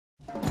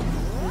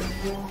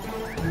Hello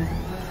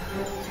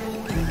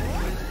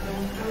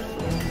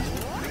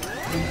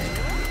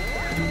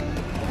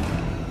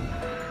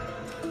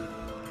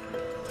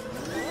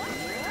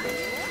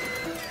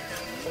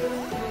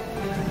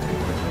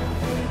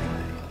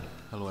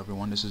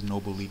everyone, this is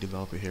Noble, lead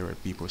developer here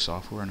at Bepro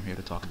Software, and I'm here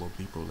to talk about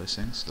Bepro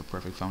listings, the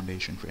perfect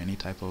foundation for any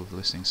type of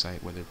listing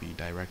site, whether it be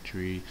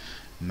directory,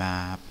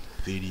 map,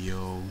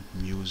 video,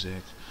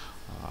 music,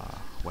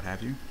 what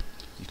have you.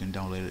 You can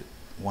download it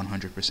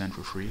 100%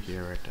 for free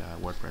here at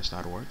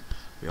wordpress.org.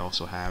 We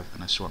also have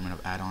an assortment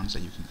of add-ons that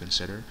you can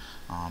consider,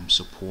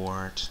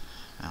 support,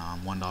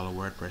 $1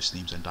 WordPress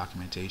themes and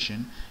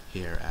documentation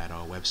here at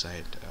our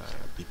website,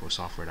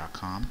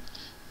 beprosoftware.com.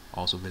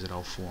 Also visit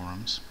our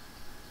forums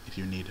if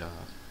you need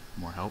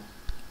more help.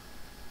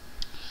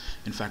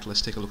 In fact,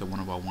 let's take a look at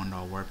one of our $1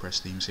 WordPress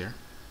themes here.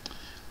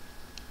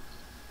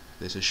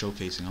 This is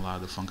showcasing a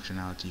lot of the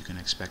functionality you can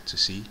expect to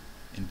see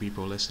in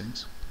Bepro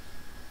listings.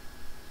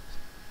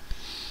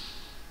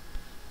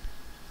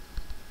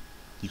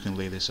 You can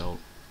lay this out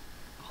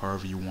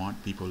however you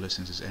want. Bepro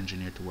listings is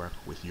engineered to work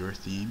with your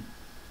theme.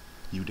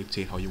 You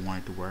dictate how you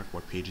want it to work,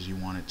 what pages you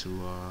want it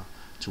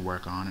to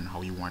work on, and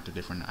how you want the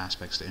different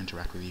aspects to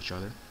interact with each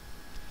other.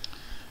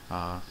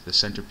 The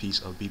centerpiece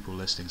of Bepro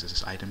listings is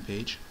this item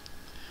page.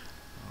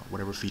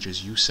 Whatever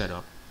features you set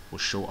up will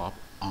show up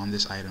on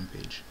this item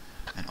page,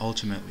 and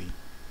ultimately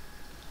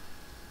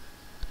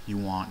you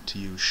want to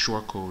use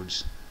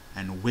shortcodes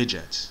and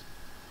widgets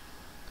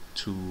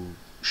to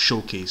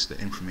showcase the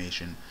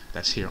information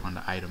that's here on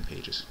the item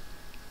pages,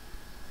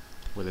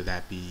 whether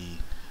that be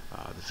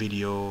the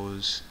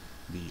videos,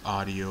 the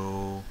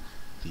audio,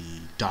 the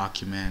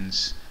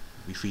documents.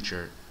 We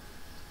feature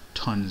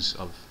tons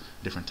of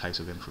different types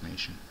of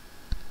information.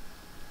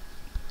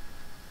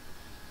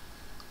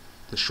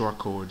 The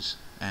shortcodes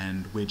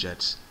and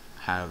widgets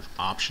have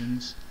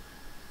options,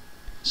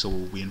 so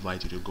we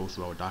invite you to go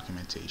through our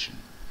documentation.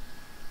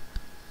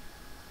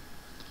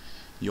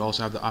 You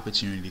also have the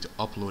opportunity to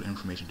upload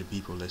information to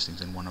Bepro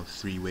listings in one of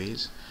three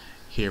ways.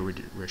 Here we're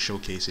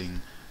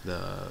showcasing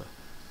the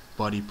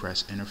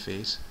wordpress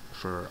interface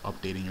for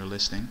updating your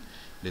listing.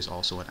 There's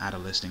also an add a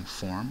listing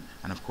form,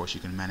 and of course you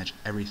can manage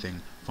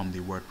everything from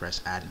the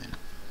WordPress admin.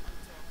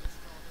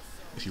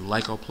 If you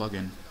like our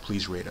plugin,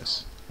 please rate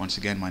us. Once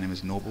again, my name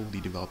is Noble,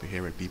 the developer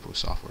here at Bepro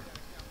Software.